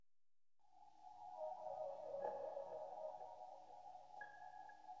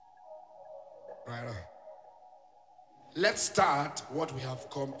Let's start what we have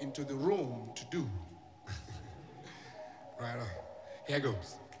come into the room to do. Right on. Here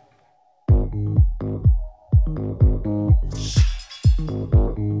goes.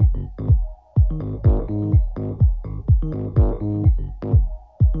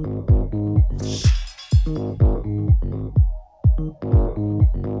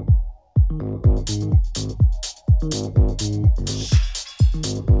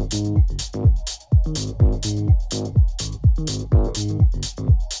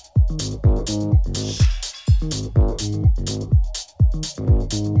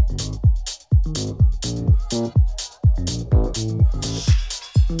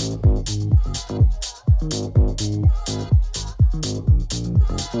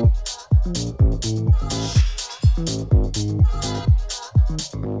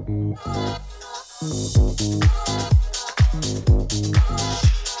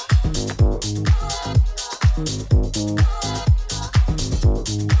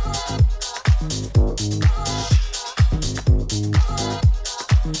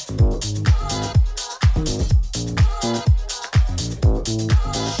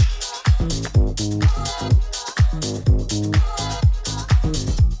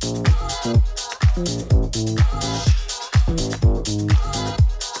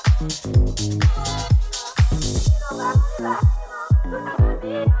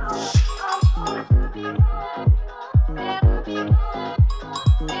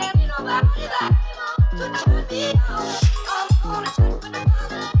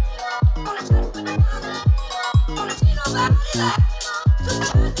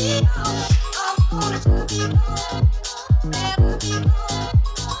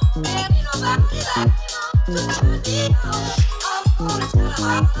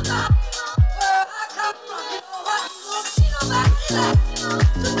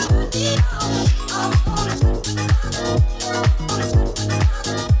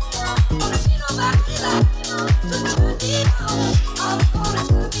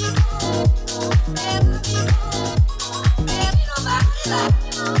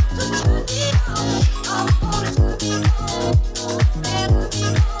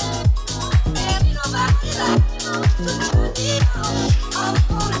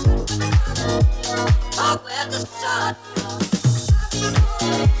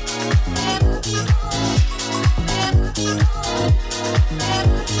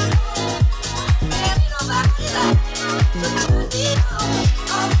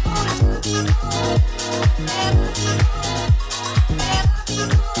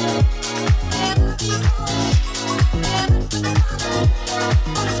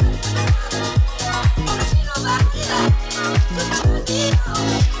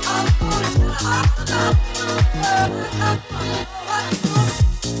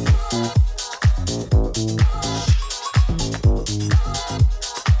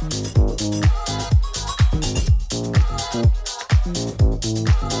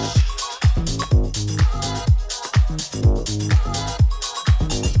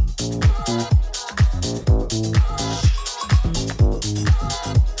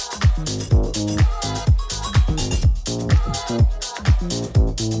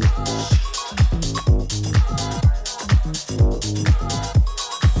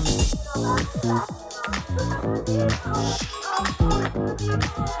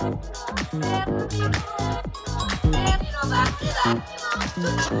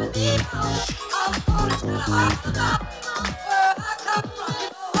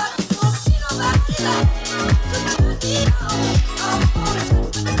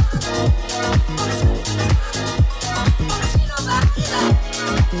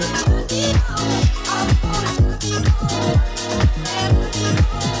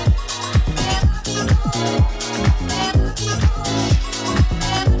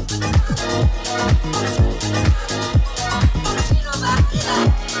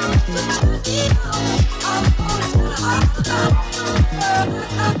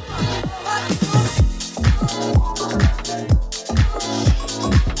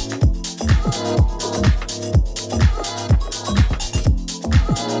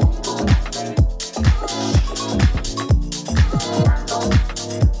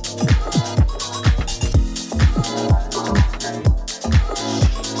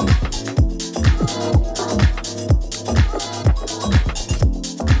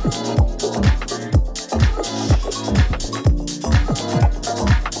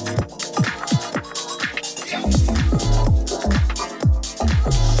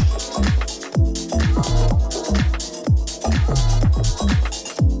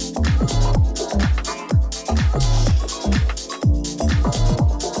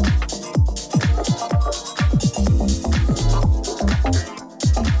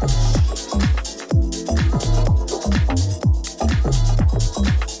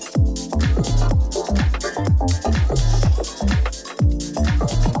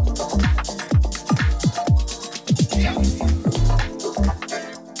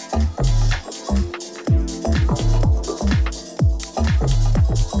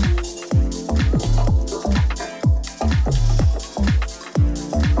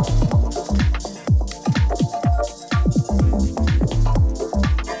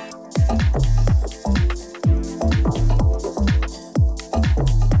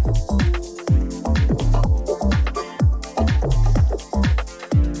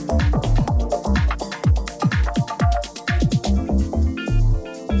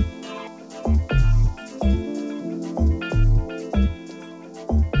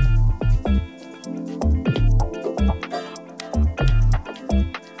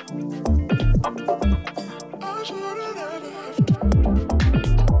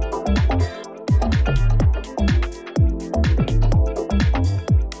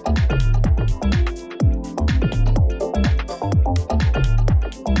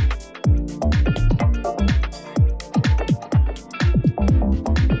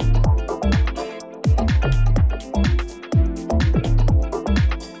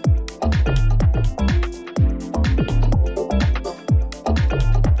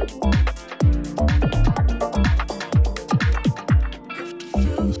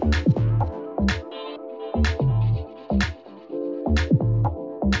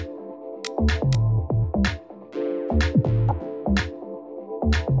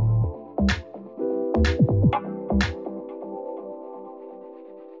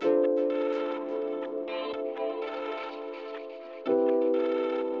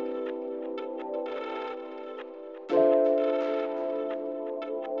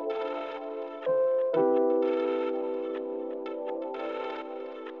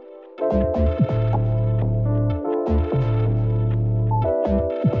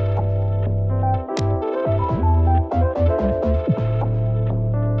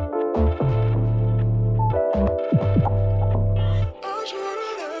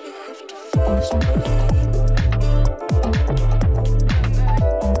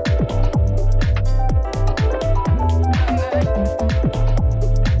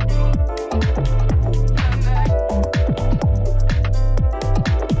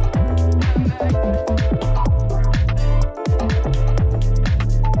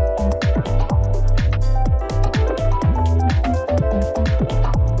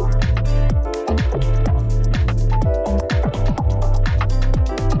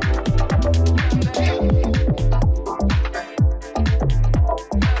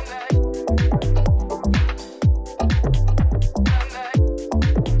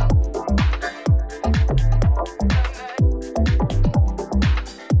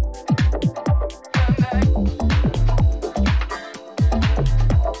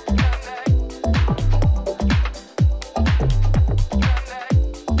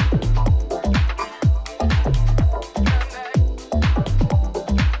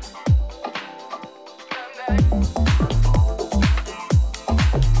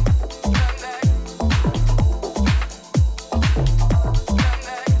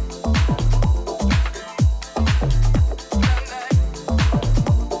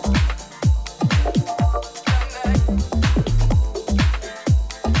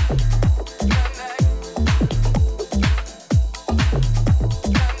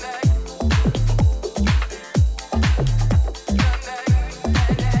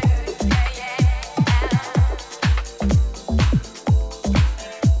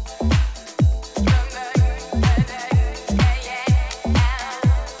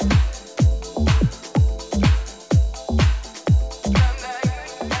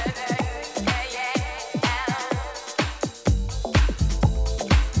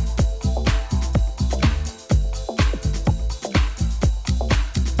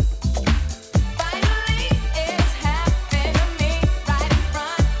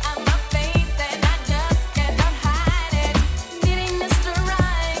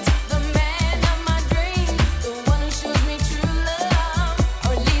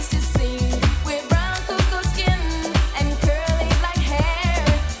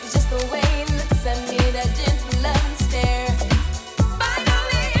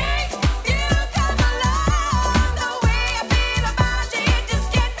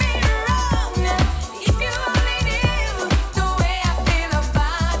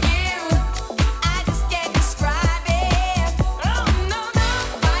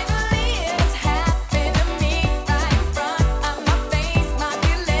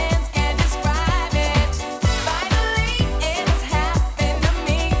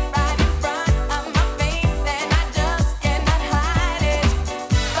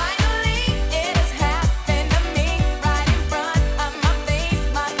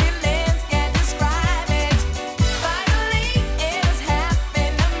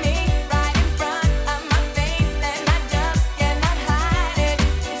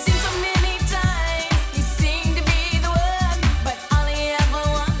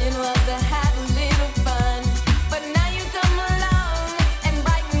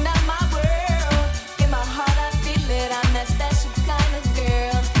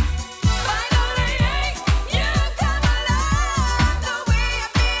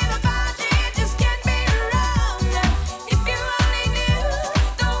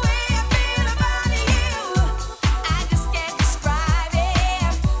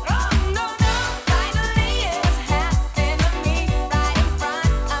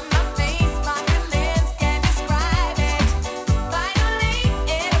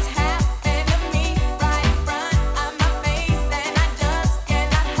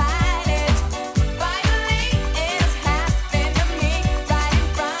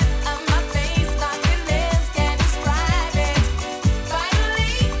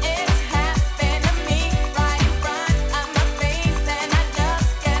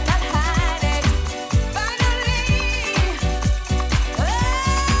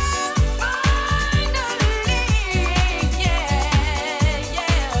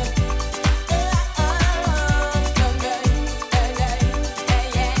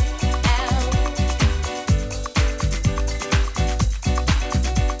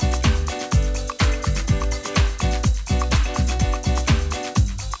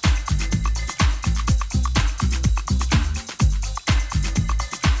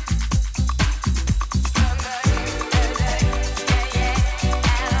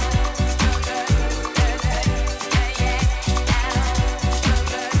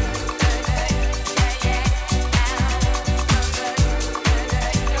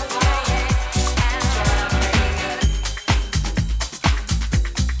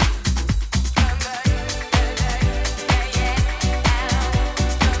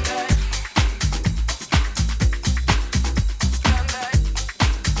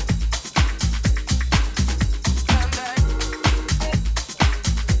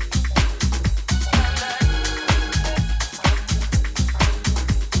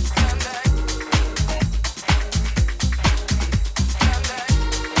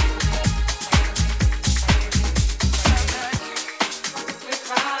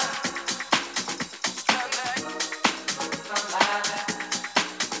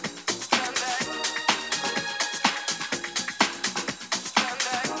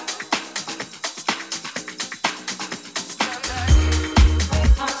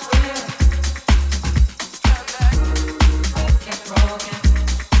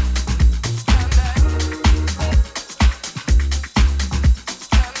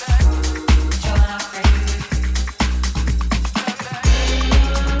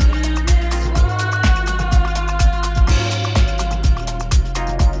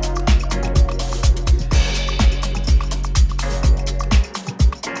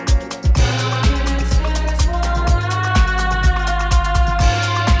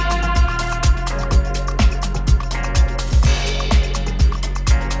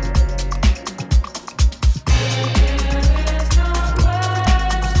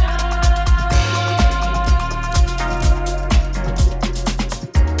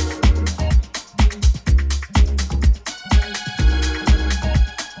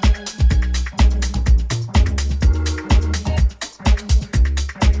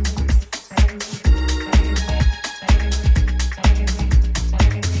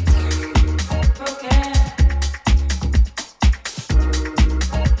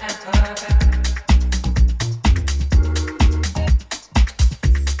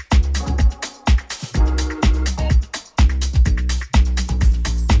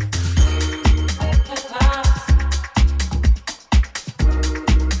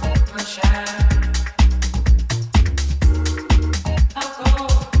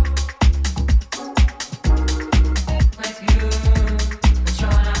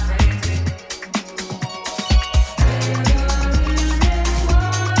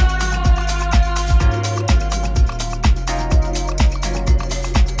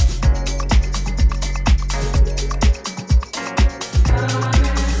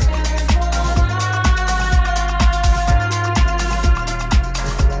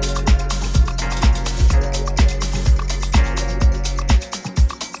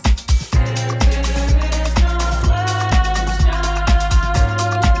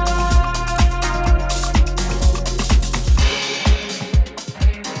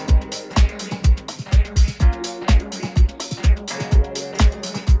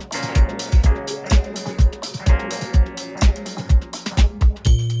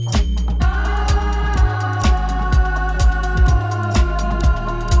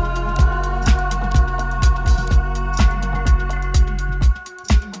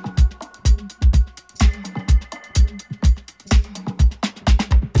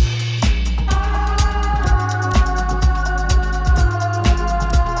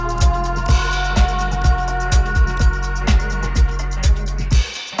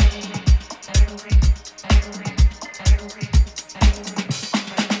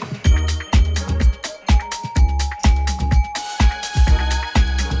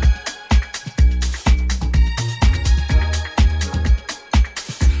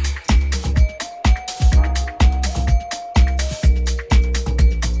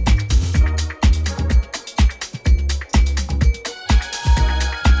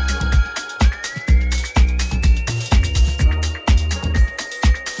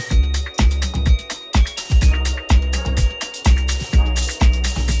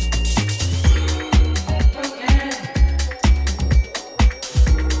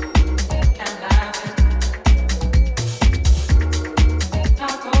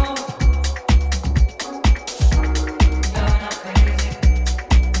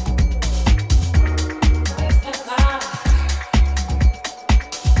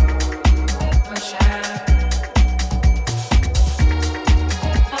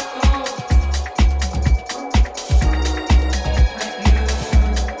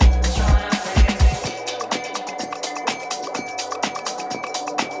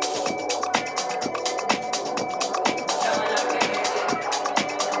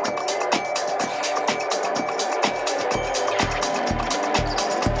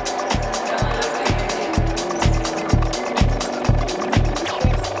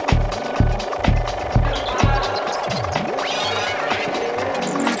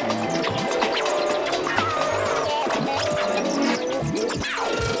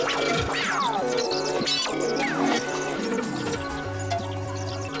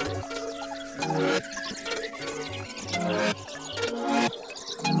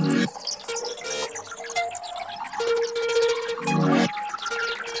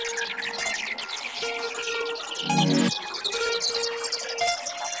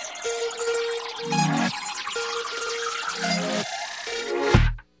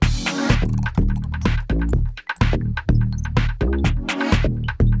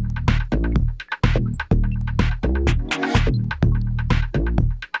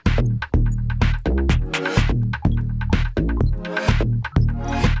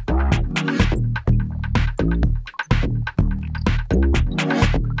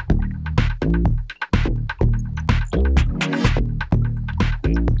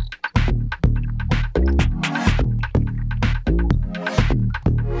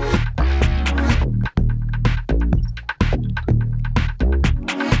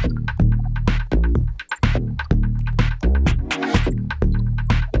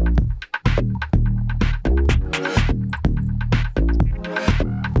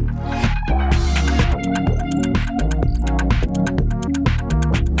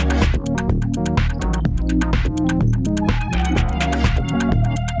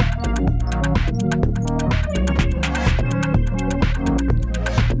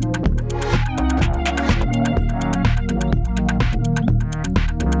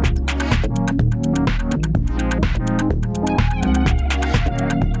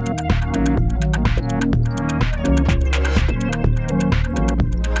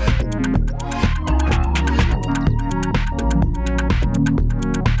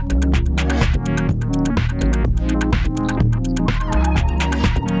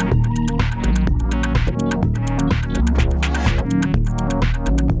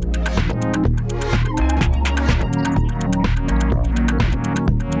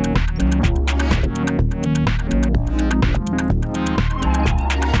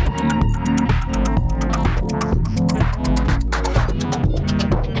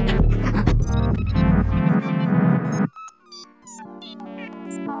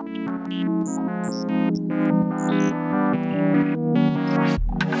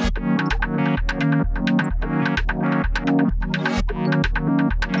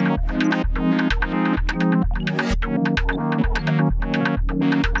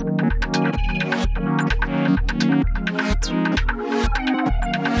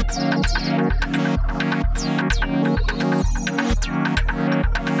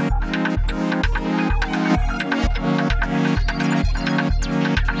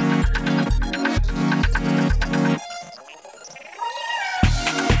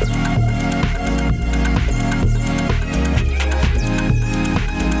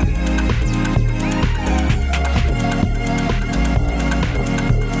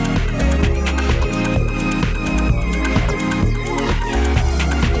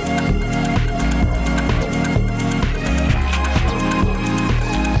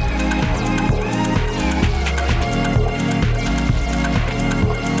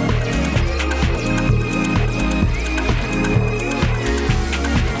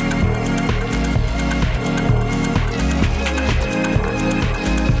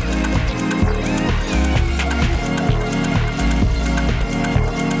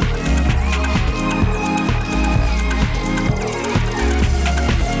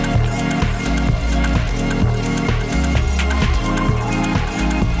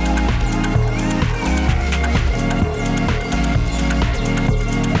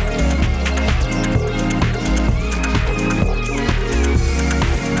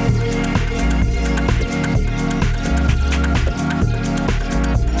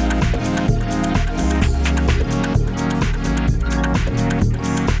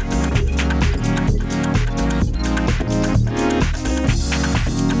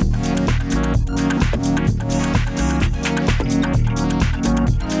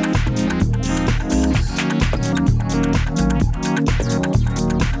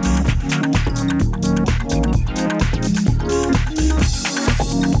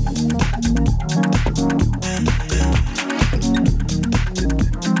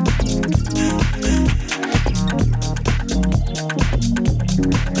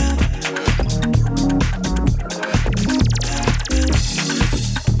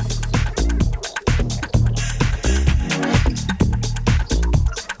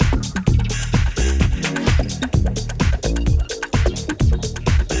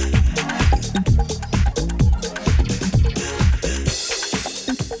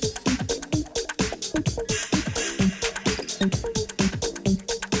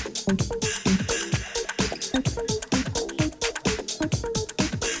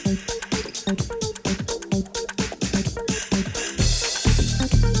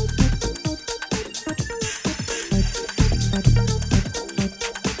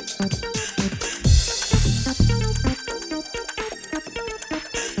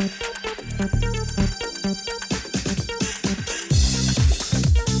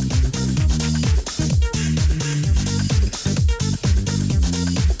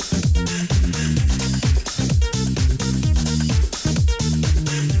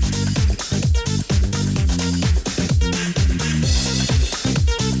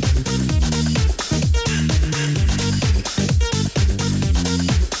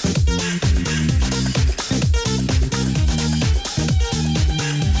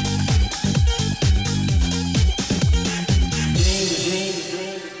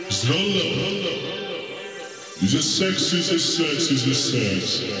 Sex is a sex is a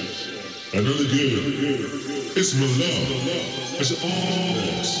sex. Another good. It's my love. It's all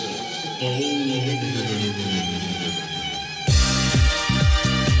this.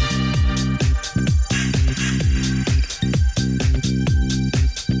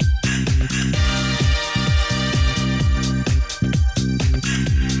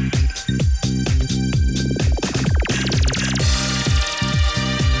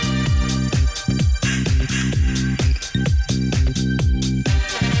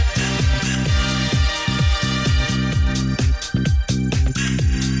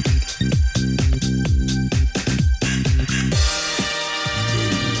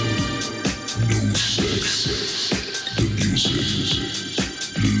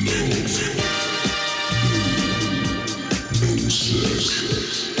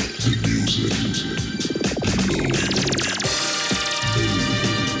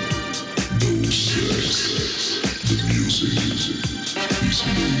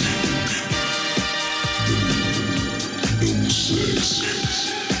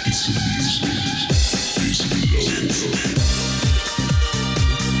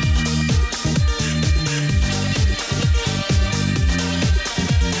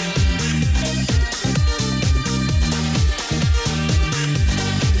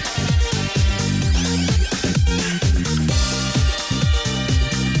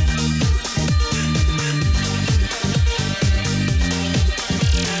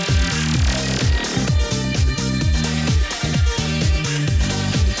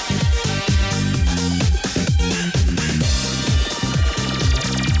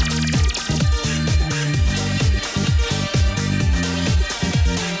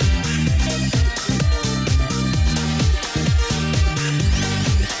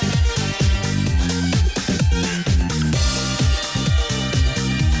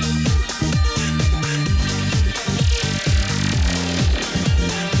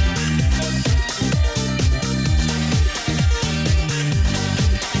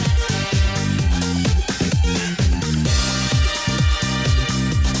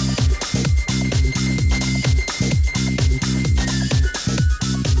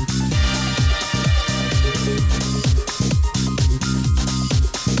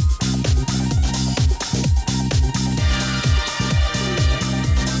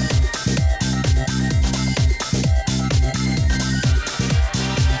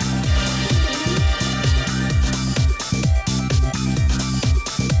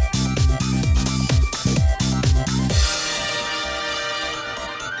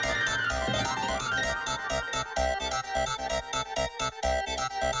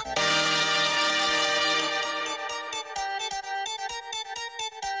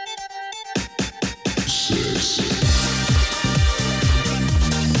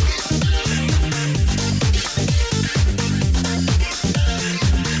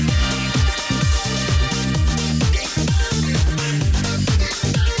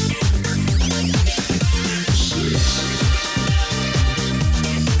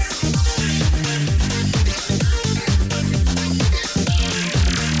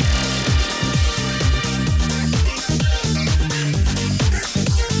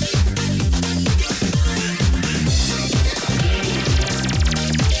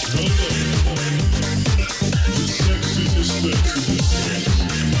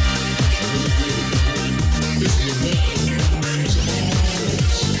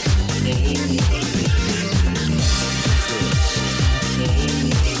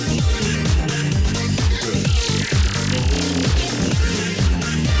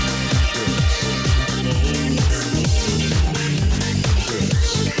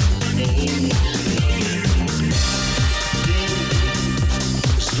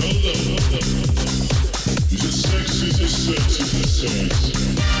 This is sex is a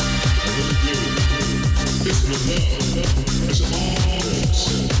sex.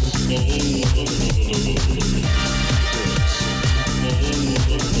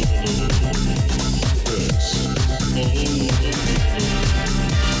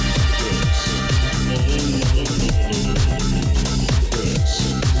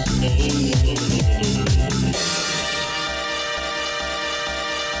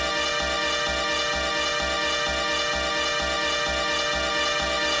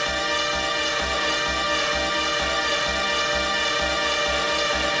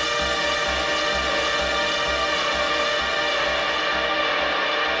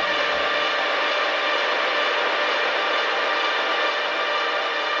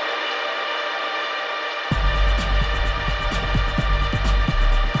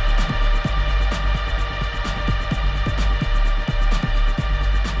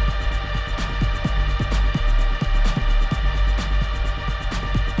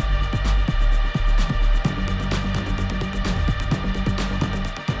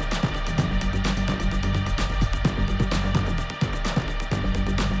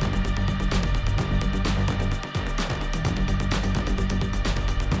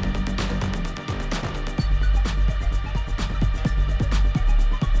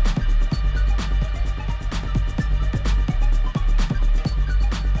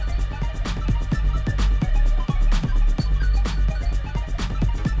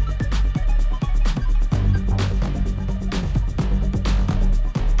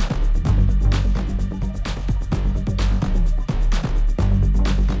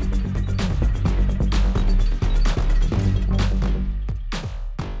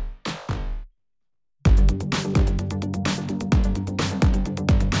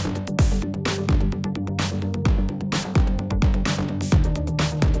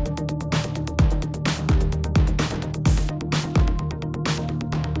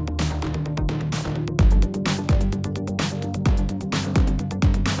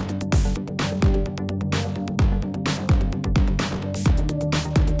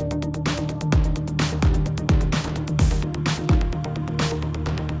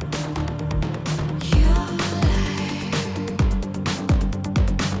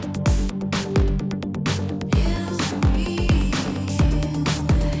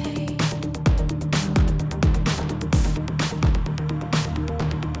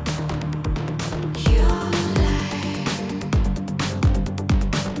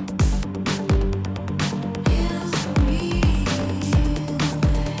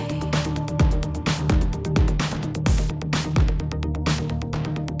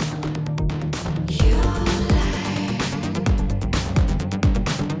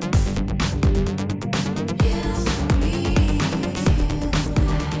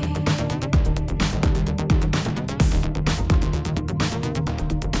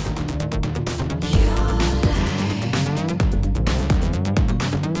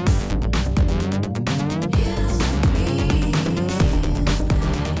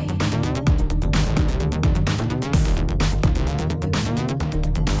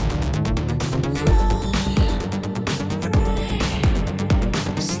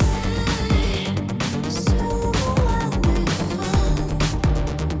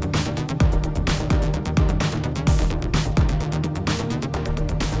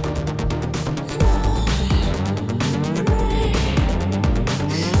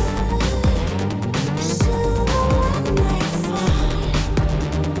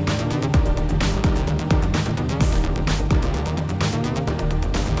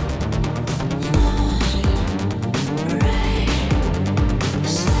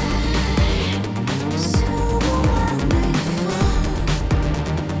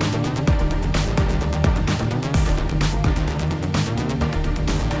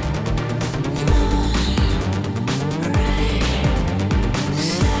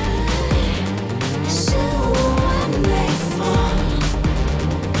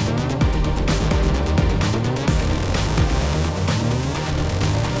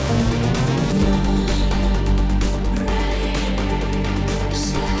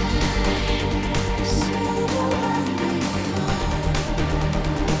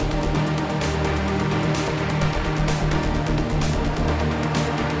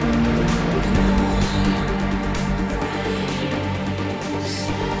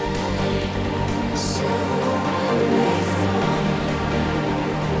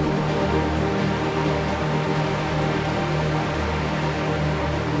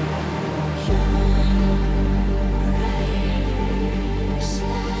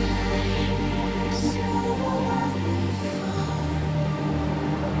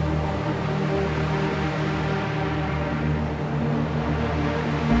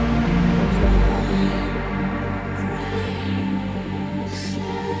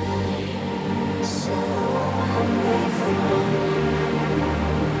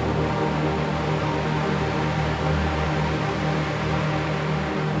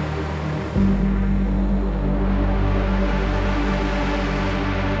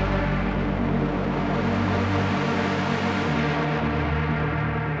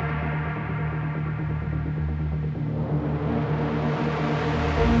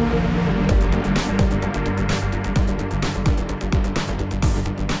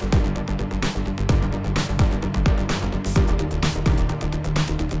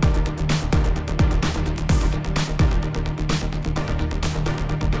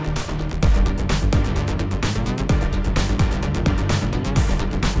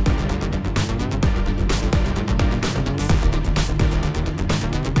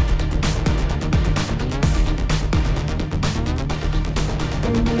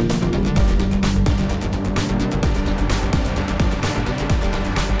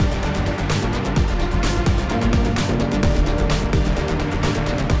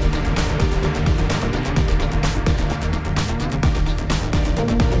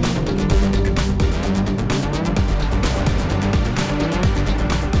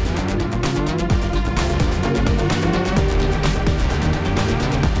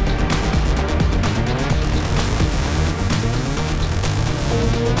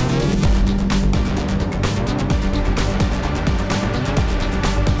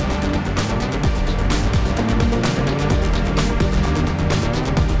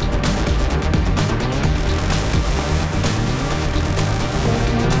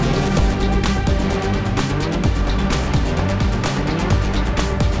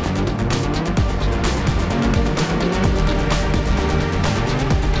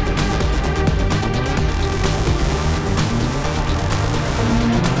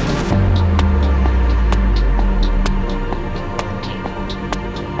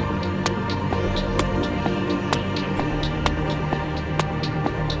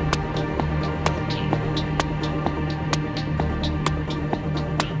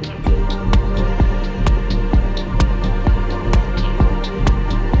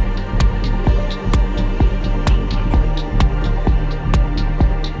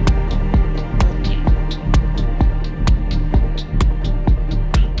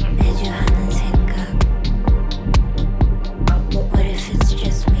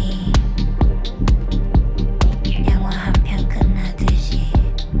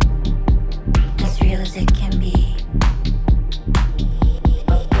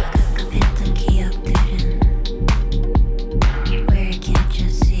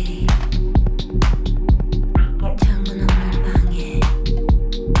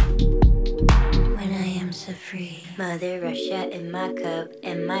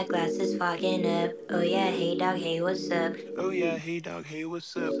 Fogging up. Oh yeah, hey dog, hey what's up? Oh yeah, hey dog, hey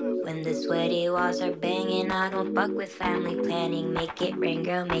what's up? When the sweaty walls are banging, I don't fuck with family planning. Make it rain,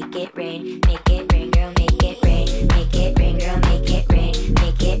 girl, make it rain. Make it rain, girl, make it rain. Make it rain, girl, make it rain.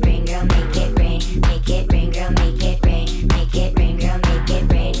 Make it rain, girl, make it rain. Make it rain, girl, make it rain. Make it rain, girl, make it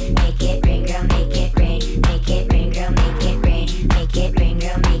rain. Make it rain, girl, make it rain. Make it rain, girl, make it rain. Make it rain,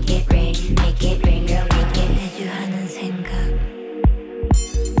 girl, make it rain. Make it rain, girl, make it. 매주 하는 생각.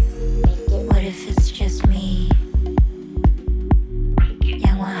 What if it's just me?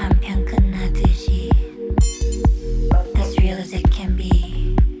 영화 한 편 끝나듯이 as real as it can be.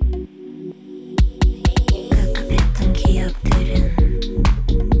 급급했던 기억들은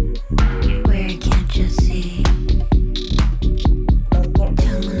where I can't just see.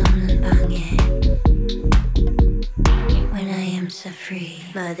 창문 없는 방에 when I am so free.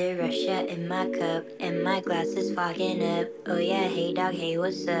 Mother Russia in my cup, and my glass is fogging up. Oh yeah, hey dog, hey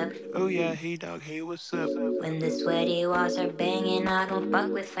what's up? Oh yeah, hey dog, hey what's up? When the sweaty walls are banging, I don't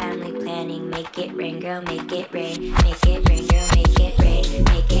fuck with family planning. Make it rain, girl, make it rain. Make it rain, girl, make it rain.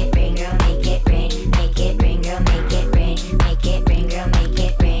 Make it rain, girl, make it rain. Make it rain, girl, make it rain. Make it rain, girl, make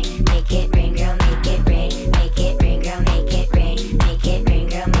it rain. Make it rain, girl, make it rain. Make it rain, girl, make it rain. Make it rain,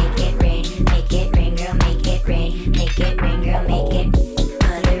 girl, make it rain. Make it rain, girl, make it rain. Make it rain, girl, make it.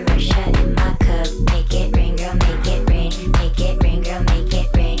 Mother Russia in my cup. Make it rain, girl, make it rain. Make it rain, girl, make it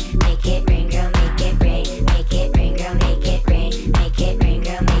rain. Make it rain, girl, make it rain. Make it rain, girl, make it rain. Make it rain,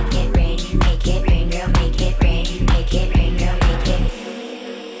 girl, make it rain. Make it rain, girl, make it rain. Make it rain, girl, make it.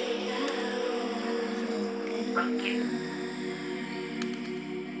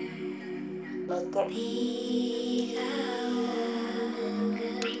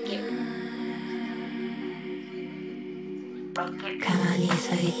 가만히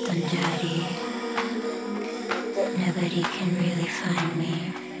서 있던 자리 Nobody can really find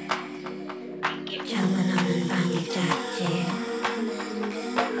me 창문 없는 방이 작지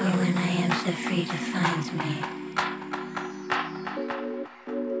Or when I am so free defines me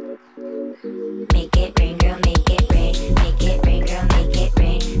Make it rain, girl, make it rain. Make it rain, girl, make it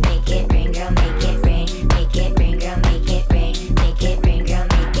rain. Make it rain, girl.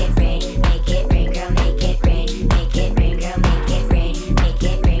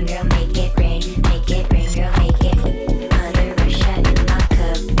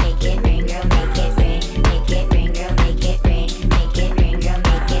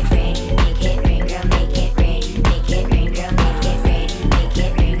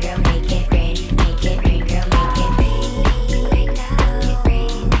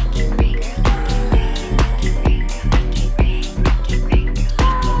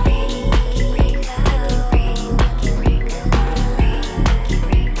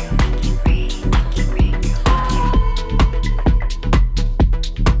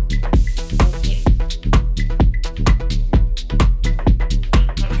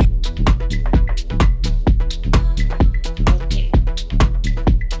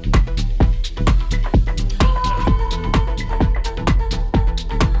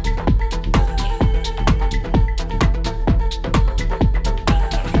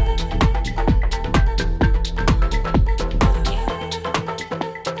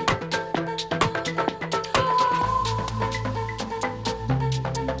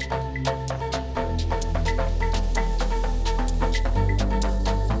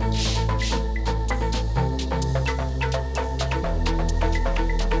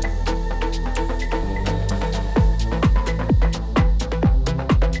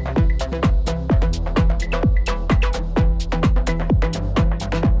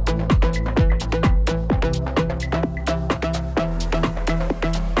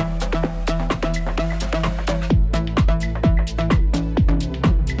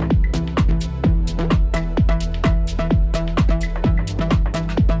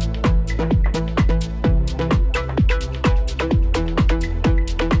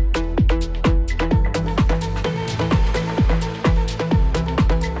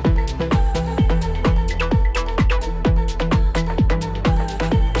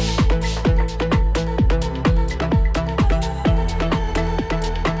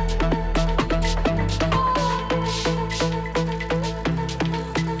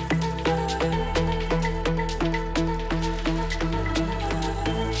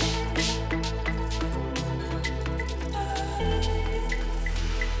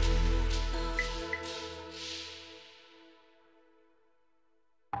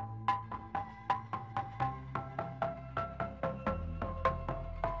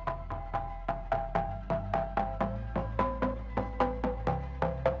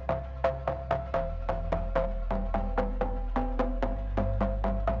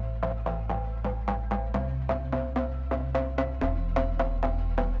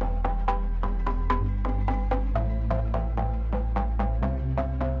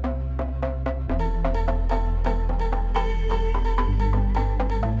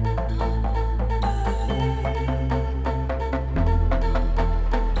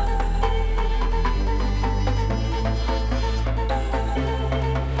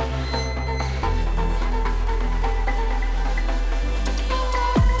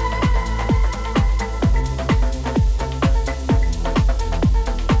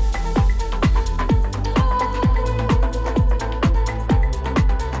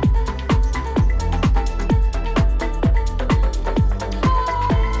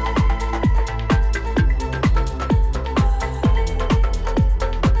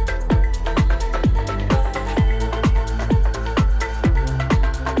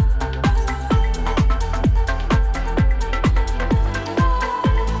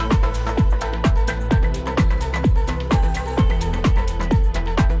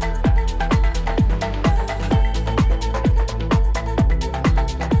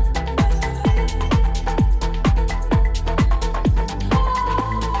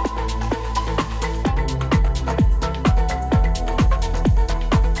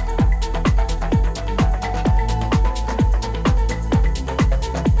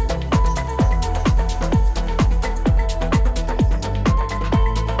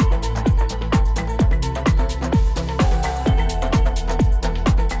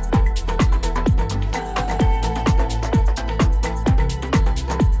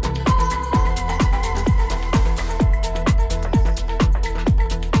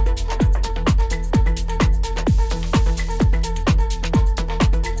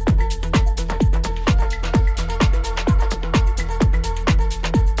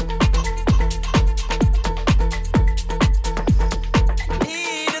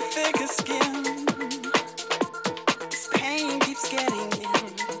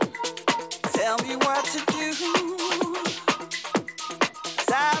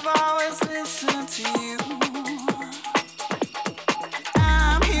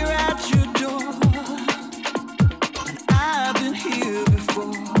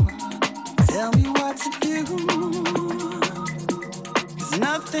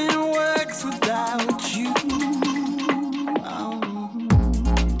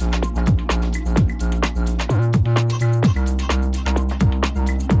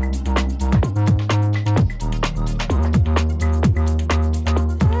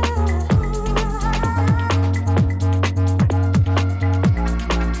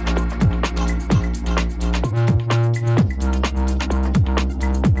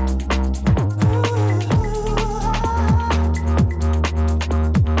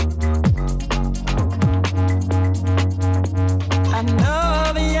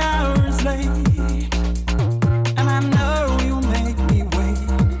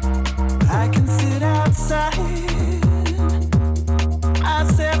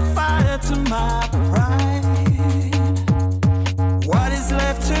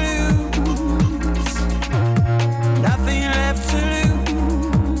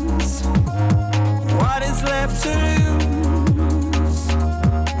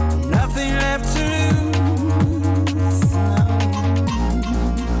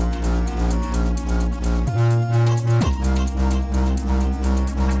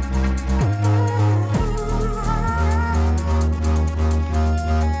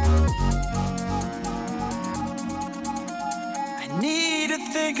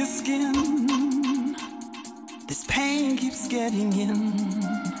 thicker skin. This pain keeps getting in.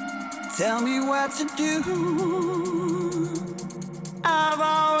 Tell me what to do. I've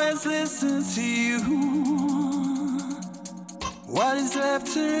always listened to you. What is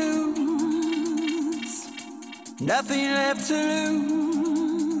left to lose? Nothing left to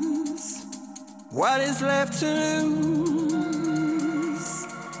lose. What is left to lose?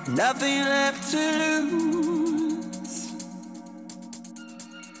 Nothing left to lose.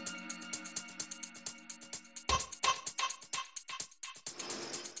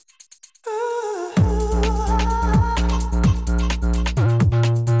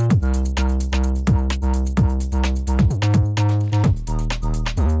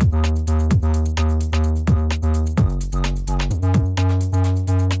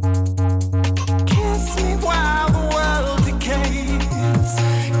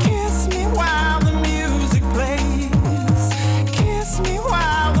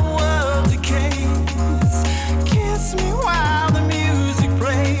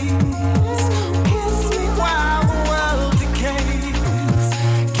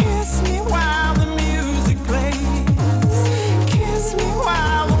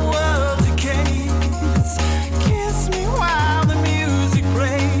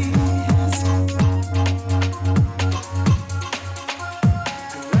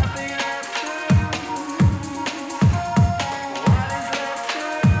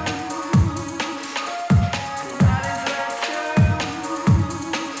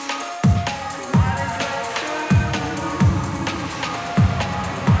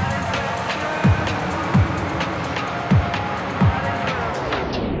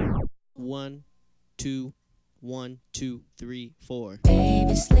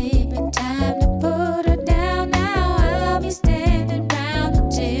 Baby, sleeping time to put her down now. I'll be standing round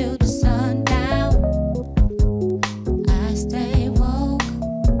until the sundown. I stay woke.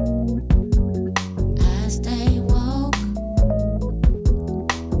 I stay woke.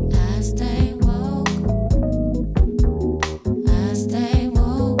 I stay woke. I stay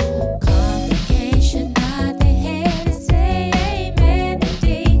woke. Complication, nod their head and say amen. The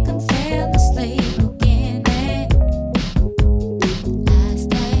deacon fell asleep again. I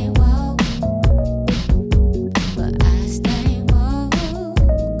stay woke, but I stay woke.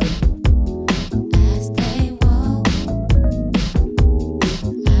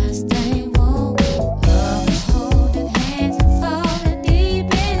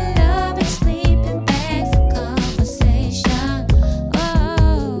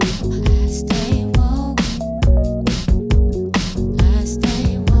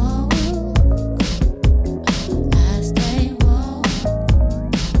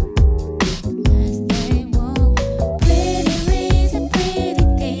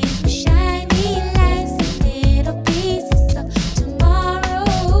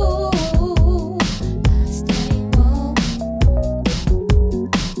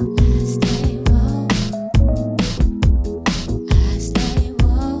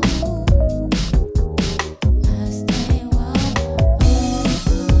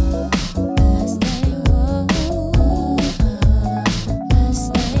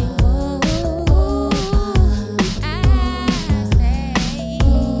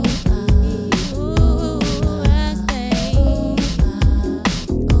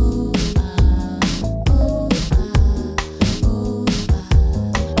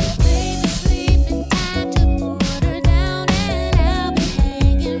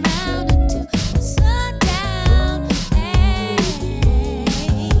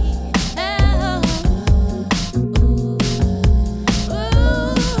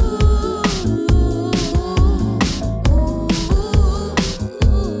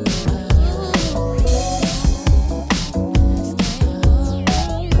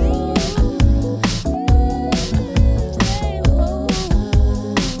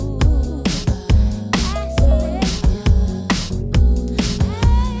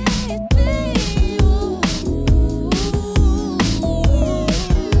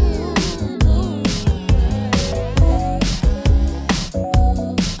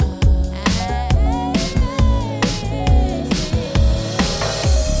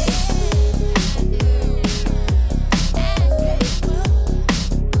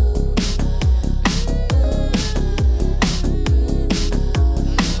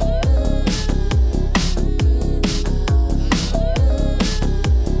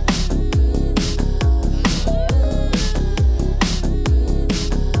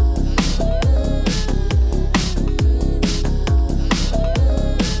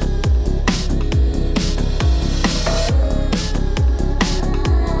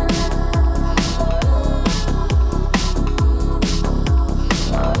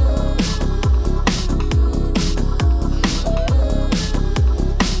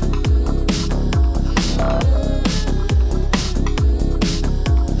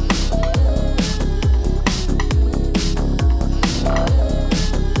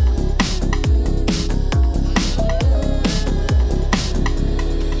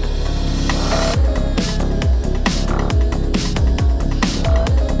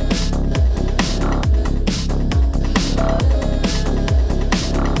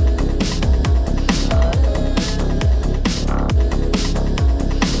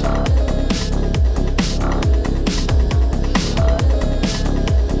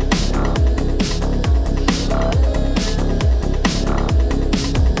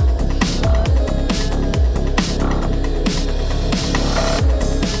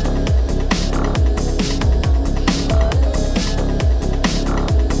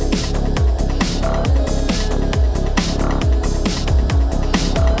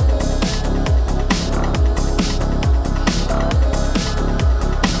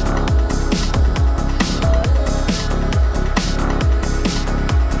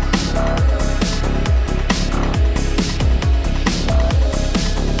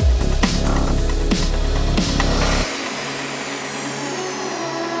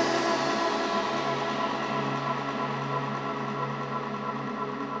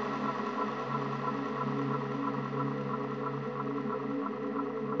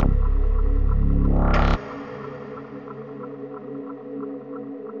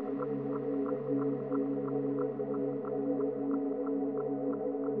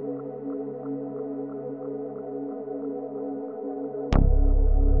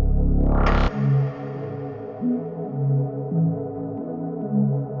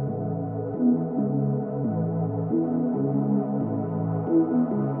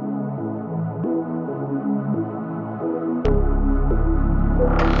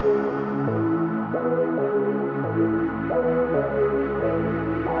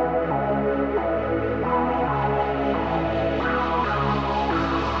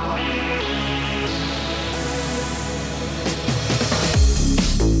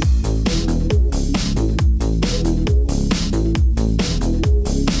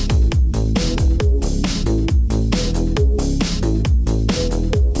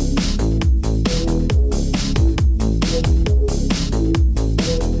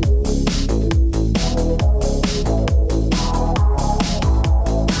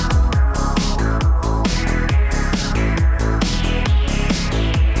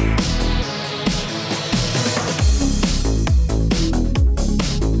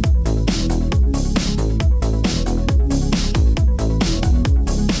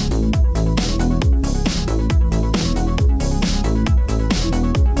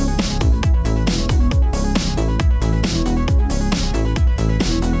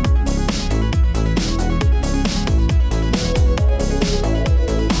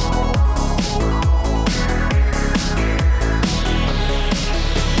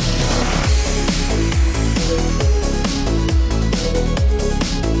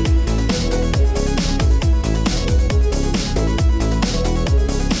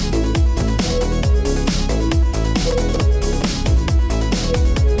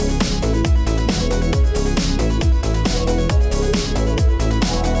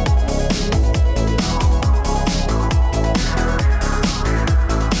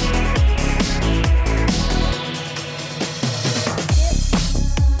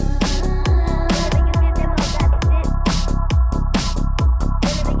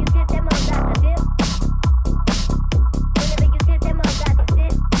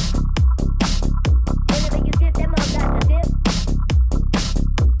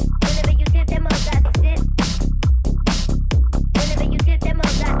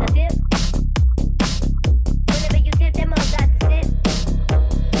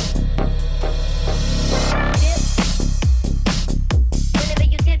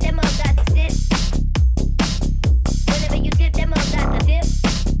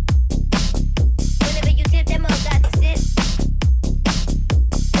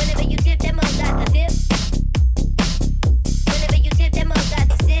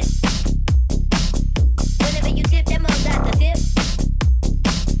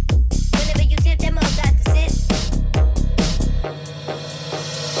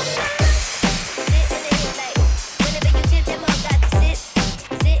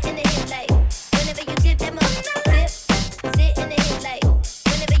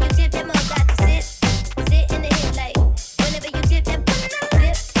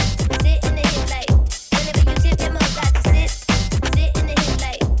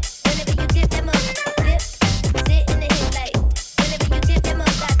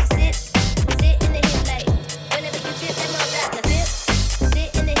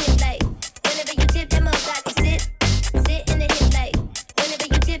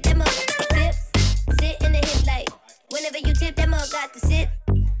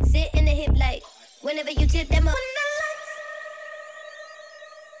 Whenever you tip them up.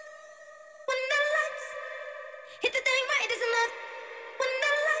 Hit the thing right, there's enough. When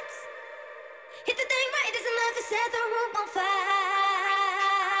the lights hit the thing right, there's enough to set the room on fire.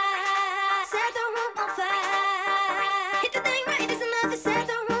 Set the room on fire. Hit the thing right, there's enough to set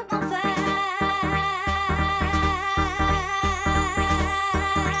the room on fire.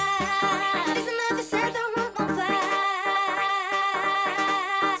 There's enough to set the room on fire.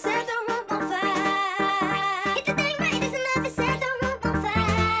 Set the room on fire. Hit the thing right, there's enough to set the room on fire.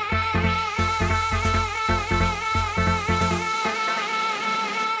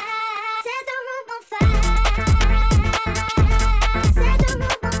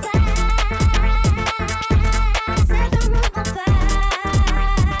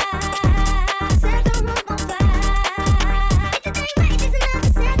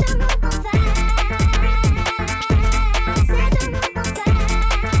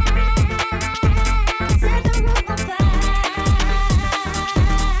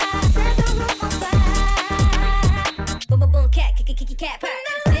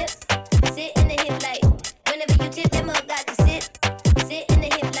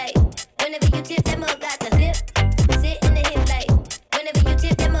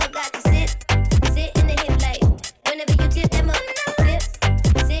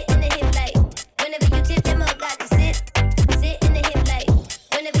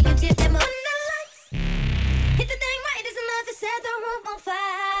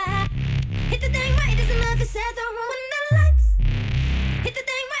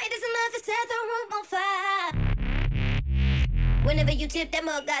 Whenever you tip them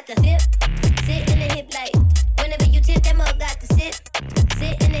up, got to sit in the hip like. Whenever you tip them up, got to sit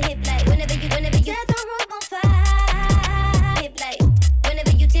in the hip like. Whenever you set the room on fire. Hip like.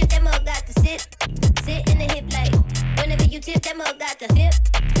 Whenever you tip them up, got to sit in the hip like. Whenever you tip them up, got to sit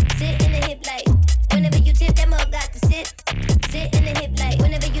in the hip like. Whenever you tip them up, got to sit in the hip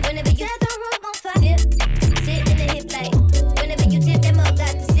like. Whenever you set the room on fire. Sit in the hip like. Whenever you tip them up,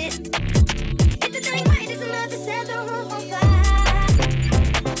 got to sit. Hit the thing right, there's enough to set the room on fire.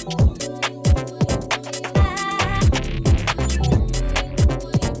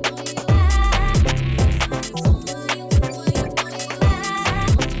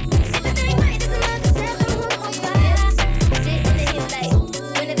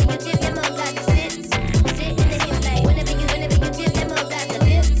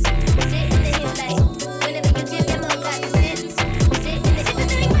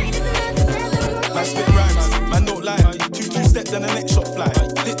 Then the next shot fly.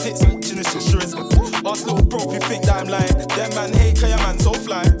 Dictates bitchiness insurance. Ask little bro if you think that I'm lying. Them man hate cause your man so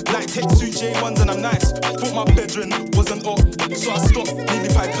fly. Like take two J1s and I'm nice. Thought my bedroom wasn't up, so I stopped, nearly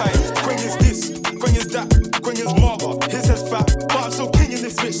pie. Green is this, green is that, green is Marga. His head's fat, but I'm so king in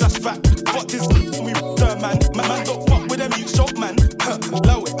this bitch, that's fat. Fuck this we turn man. Man don't fuck with them you choke man.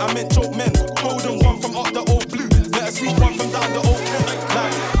 Low it, I meant choke men. Golden one from up the old blue. Let a sweet one from down the old pen.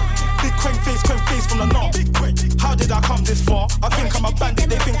 Like big Khruangbin from the north. How did I come this far? I think I'm a bandit,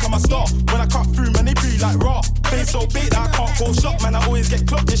 they think I'm a star. When I cut through, man, they breathe like raw. Face so big that I can't call shot, man, I always get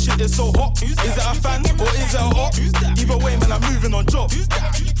clocked. This shit is so hot. Is it a fan or is it a hot? Either way, man, I'm moving on job.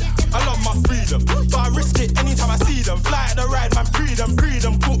 I love my freedom, but I risk it anytime I see them. Fly at the ride, man, freedom.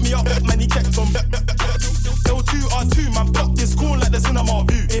 Put me up, man, he kept on. L2R2, man, block this corn like the cinema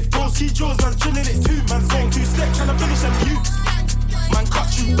view. If those key jaws, man's drilling it too. Man, zone 2 step, trying to finish them views. Man, cut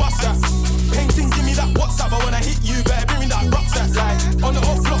you, bust that. Painting, give me that WhatsApp, but when I hit you, better bring me that rucksack. Like, on the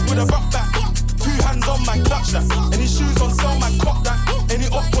off block with a rock back. 2 hands on, man, clutch that. Any shoes on sale, man, clock that.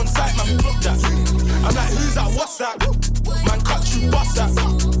 Any up on site, man, block that. I'm like, who's that, what's that? Man, cut you, bust that.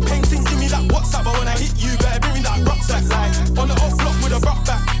 Painting, give me that WhatsApp, but when I hit you, better bring me that rucksack. Like, on the off block with a rock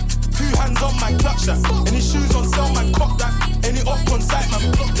back. 2 hands on, man, clutch that. Any shoes on sale, man, clock that. Any up on site,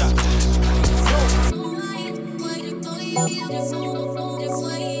 man, block that. Yo.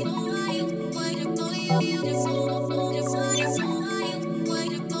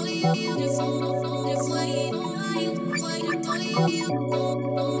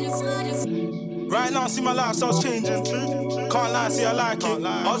 Right now, see my lifestyle's changing. Can't lie, see I like it.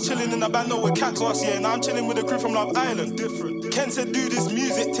 I was chilling in the band with cats last year. Now I'm chilling with a crew from Love Island. Different. Ken said do this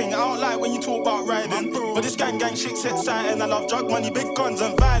music thing. I don't like when you talk about riding, but this gang shit set exciting. I love drug money, big guns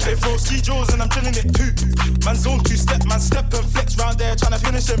and violence. They throw ski jaws and I'm drilling it too. Man zone 2 step, man step and flex round there trying to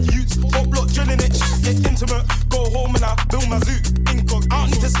finish them views. Top block drilling it, get intimate. Go home and I build my zoo. I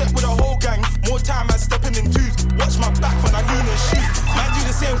don't need to step with a whole gang. More time man stepping in twos. Watch my back when I lean and shoot. Man do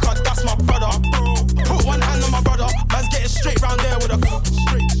the same cause that's my brother. Put one hand on my brother. Man's getting straight round there with a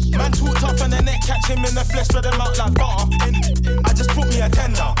man talk tough and the neck catch him in the flesh, spread them out like butter. I just put me a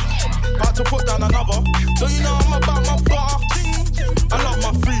 10 down. But about to put down another. Don't you know I'm about my bar? I love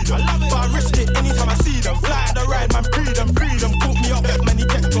my freedom, but I risk it anytime I see them. Fly the ride, man, freedom. Put me up, man, he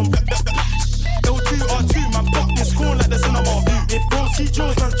kept them. L2R2, man, pop this corn like the cinema view. If bros see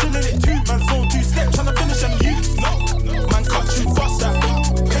Joes, man, chilling it too. Man, zone 2 step, tryna finish them you. No, man, cut you, bust that.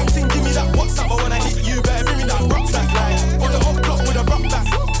 Painting, give me that WhatsApp, but when I hit you, better bring me that rucksack. Like, on the up block with a rock back.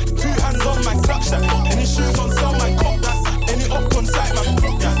 2 hands on, man, clutch that. Any shoes on sale, man, cop that. Any up on site, man,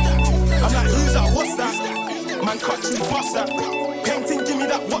 block that. I'm like, who's that, what's that? Man, cut you, bust that. Painting, give me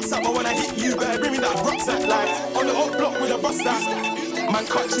that WhatsApp, but when I hit you, better bring me that rucksack. Like, on the up block with a bust that. Man,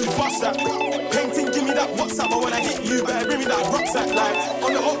 cut you, bust that. Painting, give me that WhatsApp, but when I hit you, better bring me that rucksack. Like,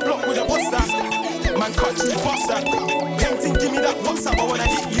 on the up block with a bust that. Man, cut you, bust that. Painting, give me that WhatsApp, but when I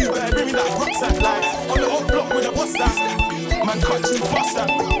hit you, better bring me that rucksack. Like, on the up block with a bust that. Man, cut you, bust that.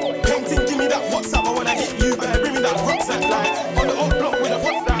 Painting, give me that WhatsApp, but when I hit you, better bring me that rucksack. Like, on the up block with a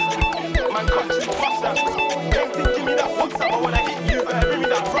bust that. Man, cut you, bust that. Painting, give me that WhatsApp, but when I hit you, better bring me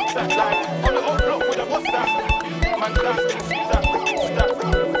that rucksack. Like, on the up block with a bust that. Man, that.